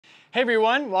Hey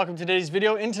everyone, welcome to today's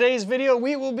video. In today's video,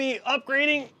 we will be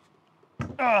upgrading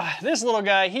this little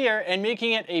guy here and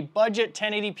making it a budget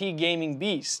 1080p gaming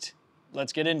beast.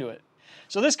 Let's get into it.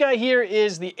 So this guy here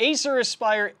is the Acer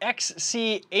Aspire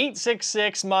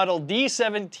XC-866 model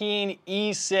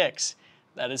D17E6.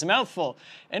 That is a mouthful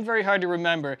and very hard to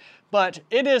remember, but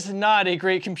it is not a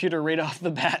great computer right off the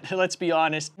bat, let's be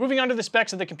honest. Moving on to the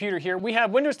specs of the computer here, we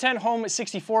have Windows 10 Home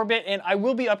 64-bit, and I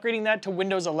will be upgrading that to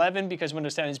Windows 11 because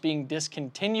Windows 10 is being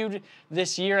discontinued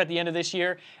this year, at the end of this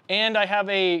year. And I have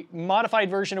a modified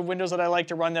version of Windows that I like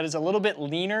to run that is a little bit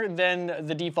leaner than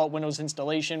the default Windows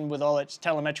installation with all its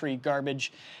telemetry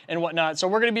garbage and whatnot. So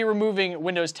we're going to be removing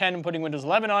Windows 10 and putting Windows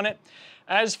 11 on it.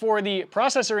 As for the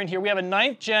processor in here, we have a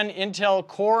 9th gen Intel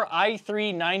Core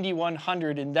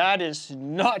i3-9100, and that is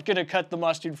not going to cut the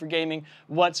mustard for gaming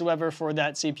whatsoever for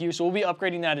that CPU, so we'll be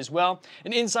upgrading that as well.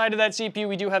 And inside of that CPU,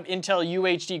 we do have Intel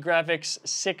UHD Graphics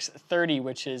 630,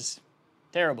 which is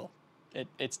terrible.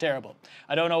 It's terrible.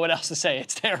 I don't know what else to say.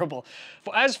 It's terrible.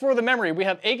 As for the memory, we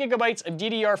have 8 GB of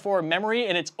DDR4 memory,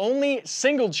 and it's only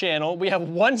single channel. We have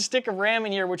 1 stick of RAM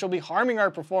in here, which will be harming our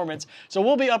performance. So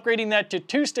we'll be upgrading that to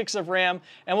 2 sticks of RAM,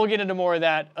 and we'll get into more of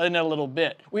that in a little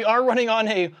bit. We are running on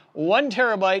a 1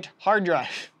 TB hard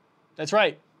drive. That's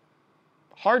right.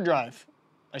 Hard drive.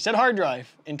 I said hard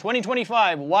drive. In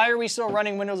 2025, why are we still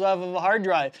running Windows off of a hard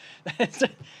drive?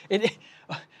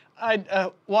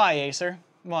 Why, Acer?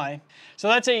 Why? So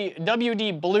that's a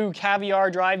WD Blue Caviar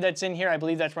drive that's in here. I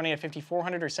believe that's running at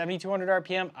 5400 or 7200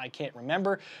 RPM. I can't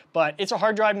remember, but it's a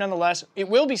hard drive nonetheless. It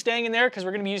will be staying in there because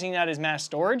we're going to be using that as mass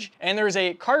storage. And there's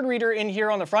a card reader in here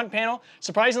on the front panel.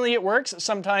 Surprisingly, it works.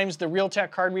 Sometimes the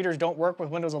Realtek card readers don't work with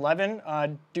Windows 11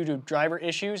 due to driver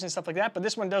issues and stuff like that, but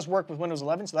this one does work with Windows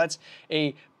 11, so that's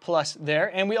a plus there.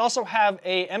 And we also have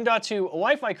a M.2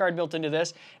 Wi-Fi card built into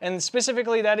this, and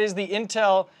specifically that is the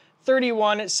Intel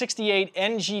 3168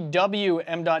 NGW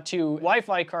M.2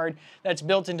 Wi-Fi card that's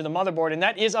built into the motherboard, and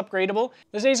that is upgradable.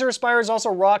 This Acer Aspire is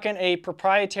also rocking a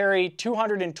proprietary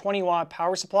 220 watt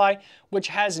power supply, which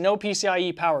has no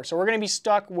PCI-E power. So we're going to be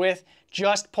stuck with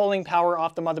just pulling power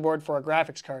off the motherboard for our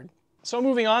graphics card. So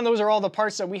moving on, those are all the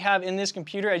parts that we have in this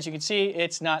computer. As you can see,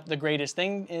 it's not the greatest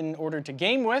thing in order to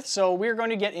game with, so we're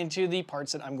going to get into the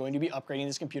parts that I'm going to be upgrading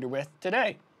this computer with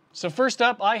today. So first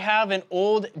up, I have an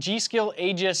old G.Skill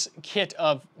Aegis kit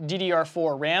of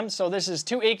DDR4 RAM. So this is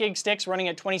 2 8GB sticks running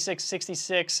at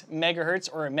 2666 megahertz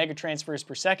or mega transfers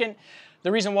per second.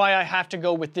 The reason why I have to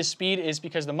go with this speed is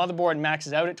because the motherboard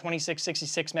maxes out at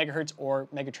 2666 megahertz or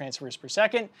mega transfers per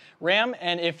second RAM,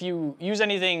 and if you use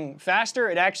anything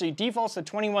faster, it actually defaults to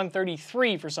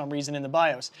 2133 for some reason in the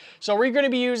BIOS. So we're going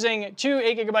to be using 2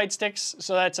 8GB sticks,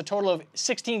 so that's a total of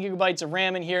 16 GB of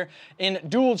RAM in here in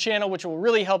dual channel, which will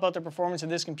really help out the performance of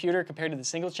this computer compared to the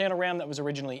single channel RAM that was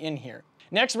originally in here.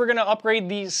 Next, we're going to upgrade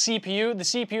the CPU. The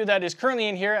CPU that is currently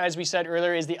in here, as we said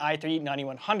earlier, is the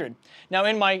i3-9100. Now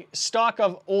in my stock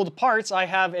of old parts, I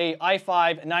have a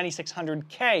i5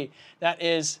 9600K that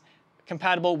is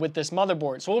compatible with this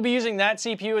motherboard. So we'll be using that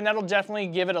CPU, and that'll definitely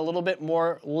give it a little bit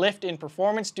more lift in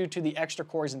performance due to the extra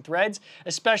cores and threads,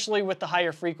 especially with the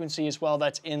higher frequency as well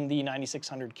that's in the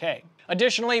 9600K.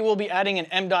 Additionally, we'll be adding an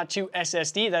M.2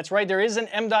 SSD. That's right, there is an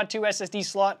M.2 SSD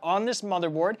slot on this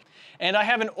motherboard, and I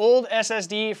have an old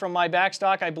SSD from my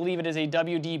backstock. I believe it is a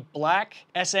WD Black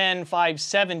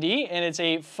SN570, and it's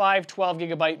a 512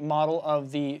 GB model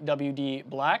of the WD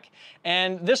Black.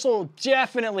 And this will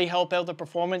definitely help out the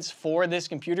performance for this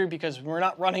computer because we're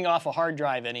not running off a hard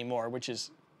drive anymore, which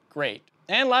is great.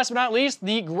 And last but not least,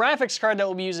 the graphics card that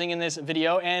we'll be using in this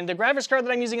video. And the graphics card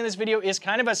that I'm using in this video is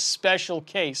kind of a special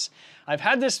case. I've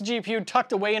had this GPU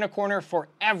tucked away in a corner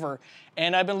forever,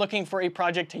 and I've been looking for a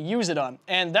project to use it on.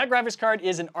 And that graphics card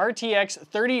is an RTX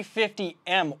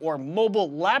 3050M, or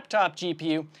mobile laptop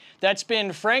GPU, that's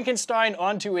been Frankenstein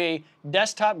onto a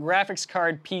desktop graphics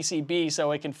card PCB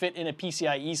so it can fit in a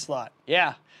PCI-E slot.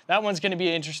 Yeah. That one's going to be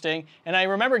interesting. And I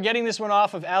remember getting this one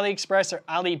off of AliExpress or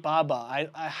Alibaba.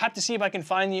 I have to see if I can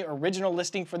find the original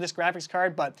listing for this graphics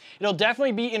card, but it'll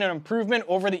definitely be an improvement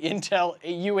over the Intel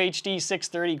UHD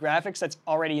 630 graphics that's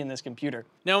already in this computer.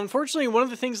 Now, unfortunately, one of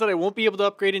the things that I won't be able to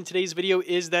upgrade in today's video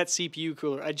is that CPU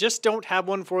cooler. I just don't have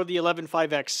one for the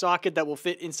 11.5X socket that will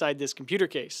fit inside this computer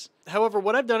case. However,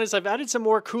 what I've done is I've added some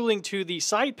more cooling to the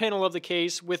side panel of the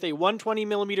case with a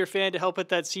 120mm fan to help out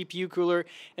that CPU cooler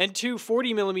and two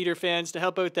 40mm fans to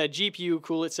help out that GPU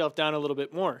cool itself down a little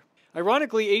bit more.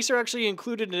 Ironically, Acer actually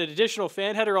included an additional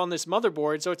fan header on this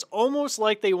motherboard, so it's almost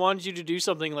like they wanted you to do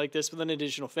something like this with an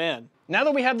additional fan. Now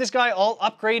that we have this guy all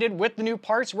upgraded with the new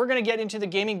parts, we're going to get into the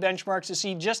gaming benchmarks to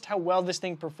see just how well this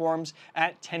thing performs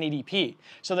at 1080p.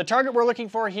 So the target we're looking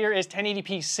for here is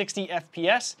 1080p 60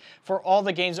 FPS for all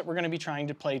the games that we're going to be trying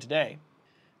to play today.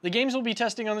 The games we'll be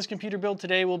testing on this computer build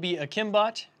today will be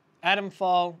Akimbot,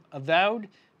 Atomfall, Avowed,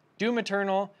 Doom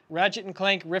Eternal, Ratchet &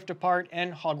 Clank Rift Apart,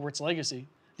 and Hogwarts Legacy.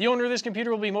 The owner of this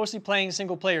computer will be mostly playing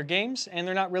single-player games, and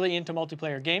they're not really into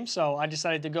multiplayer games, so I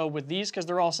decided to go with these because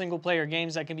they're all single-player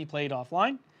games that can be played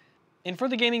offline. And for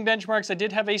the gaming benchmarks, I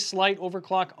did have a slight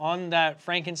overclock on that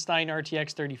Frankenstein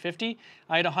RTX 3050.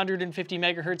 I had 150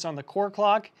 megahertz on the core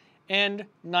clock and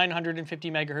 950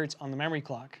 megahertz on the memory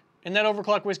clock. And that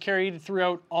overclock was carried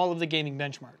throughout all of the gaming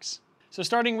benchmarks. So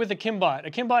starting with Akimbot.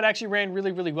 Akimbot actually ran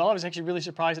really, really well. I was actually really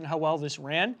surprised at how well this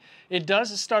ran. It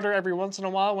does stutter every once in a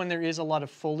while when there is a lot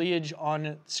of foliage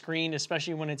on screen,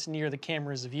 especially when it's near the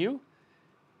camera's view.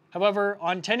 However,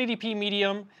 on 1080p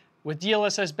medium, with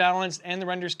DLSS balanced and the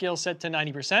render scale set to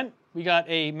 90%, we got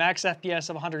a max FPS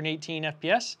of 118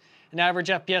 FPS, an average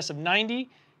FPS of 90,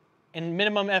 and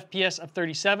minimum FPS of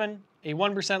 37, a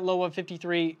 1% low of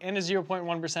 53, and a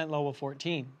 0.1% low of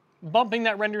 14. Bumping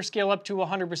that render scale up to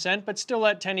 100%, but still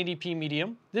at 1080p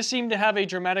medium. This seemed to have a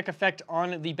dramatic effect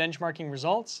on the benchmarking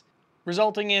results,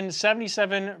 resulting in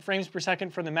 77 frames per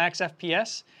second for the max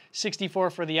FPS,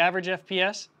 64 for the average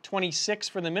FPS, 26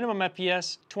 for the minimum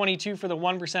FPS, 22 for the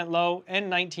 1% low, and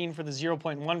 19 for the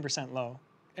 0.1% low.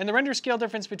 And the render scale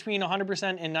difference between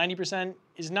 100% and 90%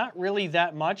 is not really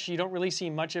that much. You don't really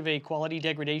see much of a quality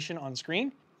degradation on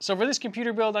screen. So for this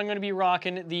computer build, I'm going to be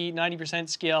rocking the 90%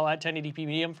 scale at 1080p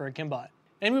medium for Akimbot.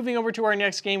 And moving over to our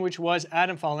next game, which was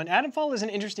Atomfall. And Atomfall is an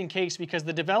interesting case because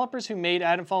the developers who made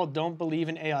Atomfall don't believe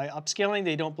in AI upscaling.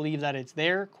 They don't believe that it's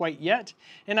there quite yet.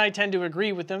 And I tend to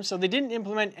agree with them, so they didn't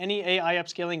implement any AI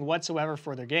upscaling whatsoever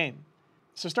for their game.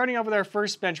 So starting off with our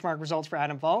first benchmark results for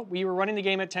Atomfall, we were running the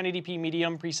game at 1080p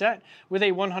medium preset with a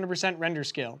 100% render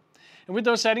scale. And with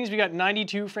those settings, we got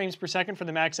 92 frames per second for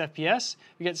the max FPS,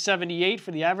 we got 78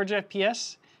 for the average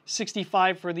FPS,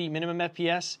 65 for the minimum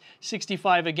FPS,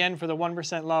 65 again for the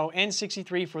 1% low, and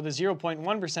 63 for the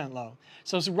 0.1% low.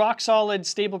 So it's rock solid,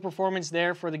 stable performance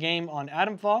there for the game on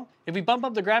Atomfall. If we bump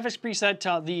up the graphics preset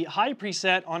to the high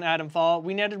preset on Atomfall,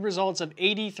 we netted results of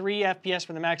 83 FPS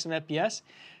for the maximum FPS,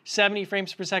 70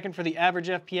 frames per second for the average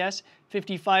FPS,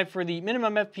 55 for the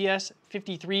minimum FPS,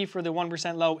 53 for the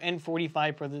 1% low, and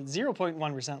 45 for the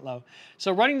 0.1% low.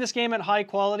 So running this game at high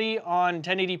quality on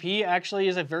 1080p actually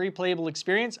is a very playable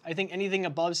experience. I think anything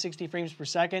above 60 frames per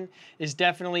second is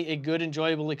definitely a good,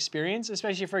 enjoyable experience,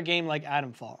 especially for a game like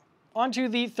Atomfall. On to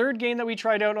the third game that we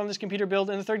tried out on this computer build,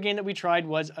 and the third game that we tried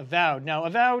was Avowed. Now,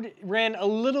 Avowed ran a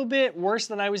little bit worse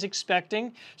than I was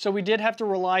expecting, so we did have to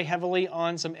rely heavily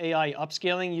on some AI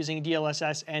upscaling using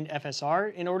DLSS and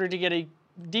FSR in order to get a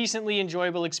decently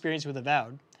enjoyable experience with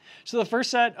Avowed. So the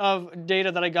first set of data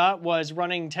that I got was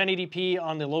running 1080p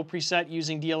on the low preset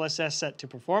using DLSS set to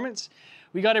performance.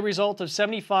 We got a result of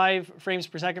 75 frames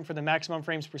per second for the maximum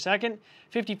frames per second,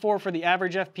 54 for the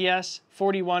average FPS,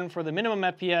 41 for the minimum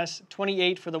FPS,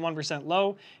 28 for the 1%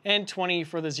 low, and 20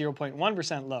 for the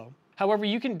 0.1% low. However,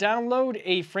 you can download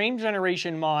a frame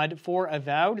generation mod for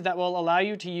Avowed that will allow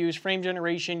you to use frame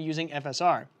generation using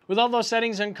FSR. With all those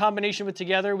settings in combination with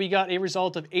together, we got a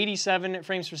result of 87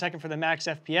 frames per second for the max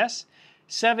FPS,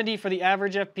 70 for the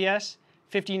average FPS,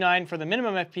 59 for the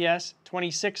minimum FPS,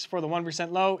 26 for the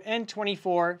 1% low, and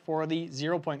 24 for the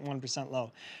 0.1%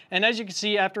 low. And as you can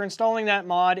see, after installing that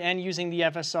mod and using the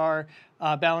FSR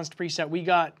balanced preset, we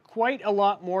got quite a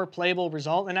lot more playable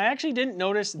result. And I actually didn't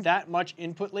notice that much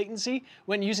input latency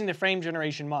when using the frame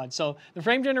generation mod. So the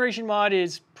frame generation mod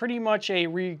is pretty much a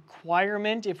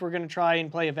requirement if we're going to try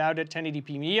and play Avowed at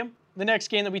 1080p medium. The next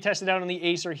game that we tested out on the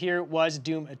Acer here was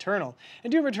Doom Eternal.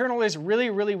 And Doom Eternal is really,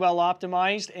 really well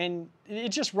optimized, and it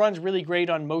just runs really great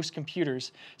on most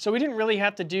computers. So we didn't really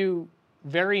have to do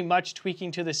very much tweaking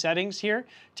to the settings here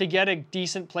to get a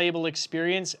decent playable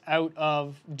experience out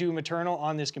of Doom Eternal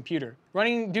on this computer.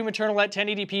 Running Doom Eternal at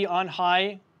 1080p on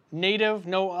high, native,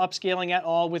 no upscaling at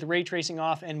all with ray tracing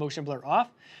off and motion blur off.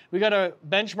 We got a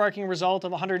benchmarking result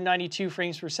of 192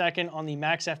 frames per second on the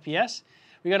max FPS.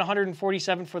 We got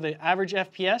 147 for the average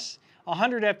FPS,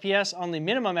 100 FPS on the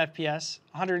minimum FPS,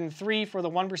 103 for the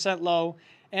 1% low,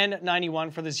 and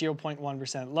 91 for the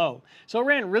 0.1% low. So it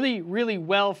ran really, really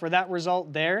well for that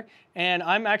result there, and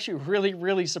I'm actually really,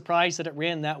 really surprised that it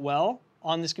ran that well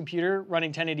on this computer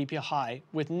running 1080p high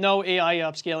with no AI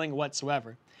upscaling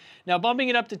whatsoever. Now bumping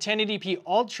it up to 1080p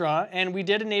Ultra, and we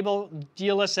did enable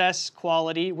DLSS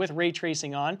quality with ray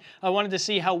tracing on. I wanted to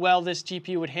see how well this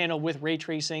GPU would handle with ray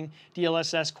tracing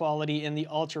DLSS quality in the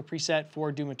Ultra preset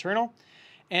for Doom Eternal.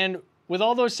 And with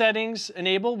all those settings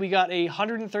enabled, we got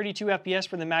 132 FPS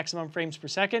for the maximum frames per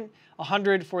second,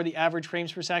 100 for the average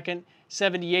frames per second,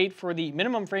 78 for the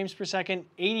minimum frames per second,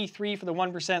 83 for the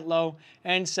 1% low,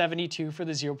 and 72 for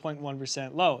the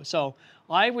 0.1% low. So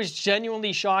I was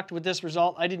genuinely shocked with this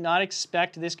result. I did not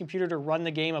expect this computer to run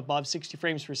the game above 60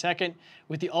 frames per second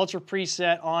with the Ultra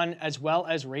preset on as well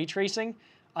as ray tracing.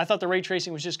 I thought the ray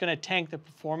tracing was just going to tank the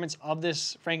performance of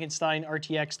this Frankenstein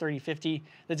RTX 3050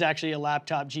 that's actually a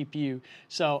laptop GPU.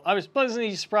 So I was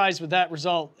pleasantly surprised with that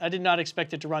result. I did not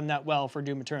expect it to run that well for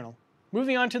Doom Eternal.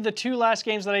 Moving on to the two last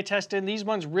games that I tested, these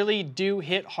ones really do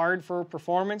hit hard for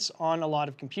performance on a lot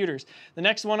of computers. The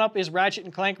next one up is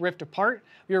Ratchet & Clank Rift Apart.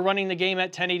 We were running the game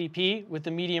at 1080p with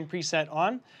the medium preset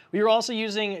on. We were also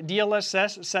using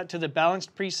DLSS set to the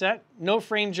balanced preset. No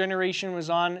frame generation was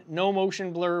on, no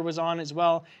motion blur was on as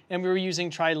well, and we were using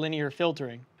trilinear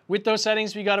filtering. With those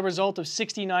settings, we got a result of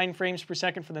 69 frames per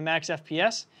second for the max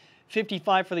FPS,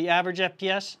 55 for the average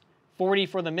FPS, 40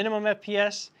 for the minimum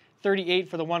FPS, 38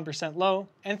 for the 1% low,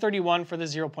 and 31 for the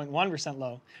 0.1%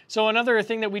 low. So another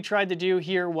thing that we tried to do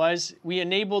here was we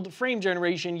enabled frame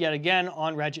generation yet again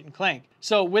on Ratchet & Clank.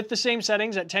 So with the same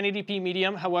settings at 1080p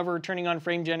medium, however, turning on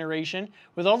frame generation,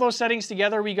 with all those settings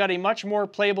together, we got a much more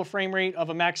playable frame rate of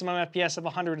a maximum FPS of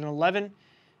 111.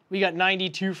 We got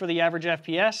 92 for the average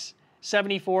FPS,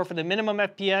 74 for the minimum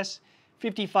FPS,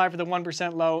 55 for the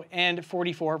 1% low, and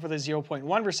 44 for the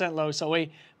 0.1% low. So a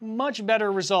much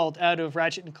better result out of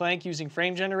Ratchet & Clank using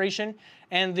frame generation.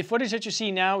 And the footage that you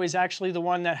see now is actually the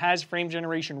one that has frame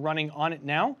generation running on it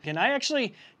now. And I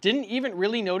actually didn't even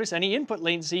really notice any input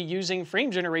latency using frame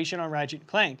generation on Ratchet &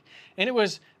 Clank. And it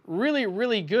was really,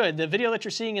 really good. The video that you're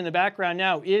seeing in the background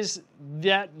now is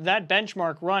that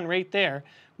benchmark run right there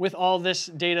with all this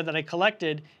data that I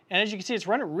collected. And as you can see, it's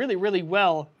running really, really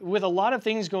well with a lot of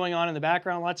things going on in the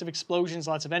background, lots of explosions,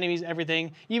 lots of enemies,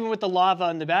 everything. Even with the lava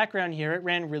in the background here, it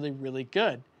ran really, really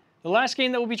good. The last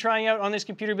game that we'll be trying out on this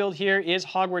computer build here is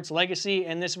Hogwarts Legacy,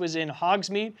 and this was in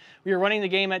Hogsmeade. We were running the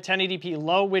game at 1080p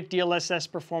low with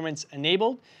DLSS performance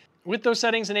enabled. With those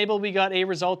settings enabled, we got a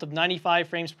result of 95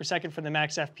 frames per second for the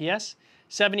max FPS,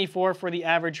 74 for the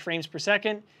average frames per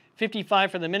second,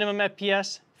 55 for the minimum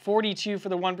FPS, 42 for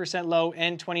the 1% low,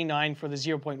 and 29 for the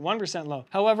 0.1% low.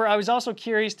 However, I was also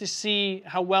curious to see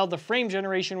how well the frame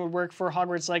generation would work for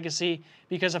Hogwarts Legacy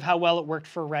because of how well it worked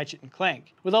for Ratchet &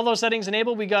 Clank. With all those settings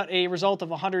enabled, we got a result of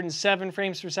 107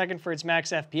 frames per second for its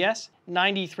max FPS,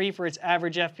 93 for its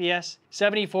average FPS,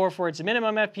 74 for its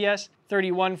minimum FPS,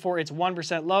 31 for its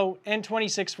 1% low, and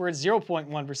 26 for its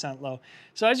 0.1% low.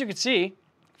 So as you can see,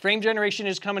 frame generation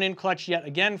is coming in clutch yet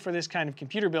again for this kind of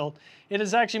computer build. It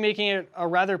is actually making it a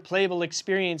rather playable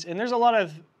experience, and there's a lot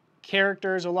of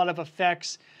characters, a lot of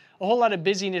effects, a whole lot of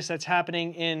busyness that's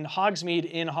happening in Hogsmeade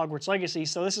in Hogwarts Legacy.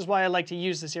 So this is why I like to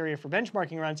use this area for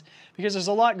benchmarking runs, because there's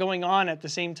a lot going on at the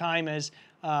same time as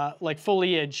like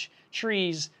foliage,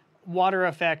 trees, water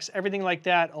effects, everything like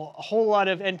that. A whole lot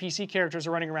of NPC characters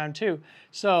are running around too.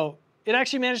 So it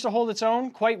actually managed to hold its own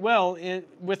quite well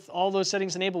with all those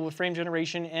settings enabled with frame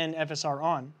generation and FSR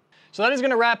on. So that is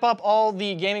going to wrap up all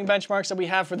the gaming benchmarks that we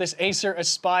have for this Acer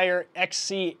Aspire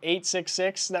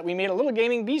XC-866 that we made a little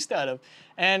gaming beast out of.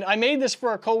 And I made this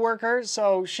for a coworker,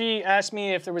 so she asked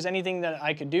me if there was anything that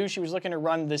I could do. She was looking to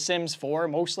run The Sims 4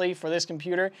 mostly for this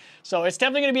computer. So it's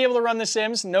definitely going to be able to run The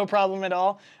Sims, no problem at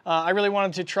all. I really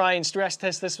wanted to try and stress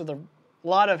test this with a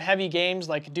lot of heavy games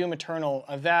like Doom Eternal,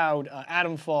 Avowed,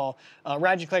 Atomfall,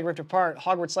 Ratchet & Clank Rift Apart,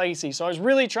 Hogwarts Legacy. So I was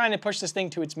really trying to push this thing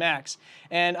to its max.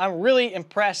 And I'm really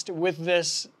impressed with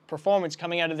this performance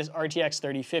coming out of this RTX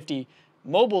 3050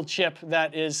 mobile chip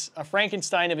that is a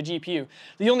Frankenstein of a GPU.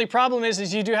 The only problem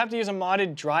is you do have to use a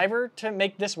modded driver to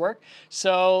make this work.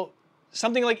 So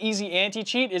something like Easy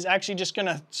Anti-Cheat is actually just going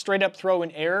to straight up throw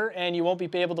an error, and you won't be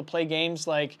able to play games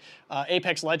like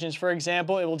Apex Legends, for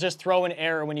example. It will just throw an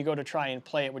error when you go to try and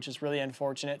play it, which is really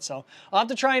unfortunate. So I'll have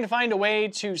to try and find a way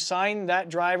to sign that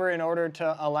driver in order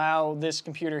to allow this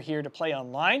computer here to play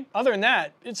online. Other than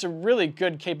that, it's a really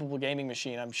good, capable gaming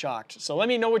machine. I'm shocked. So let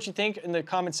me know what you think in the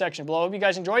comment section below. If you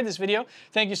guys enjoyed this video,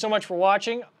 thank you so much for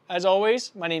watching. As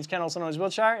always, my name's Ken, also known as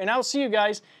Wiltshire, and I'll see you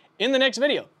guys in the next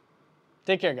video.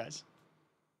 Take care, guys.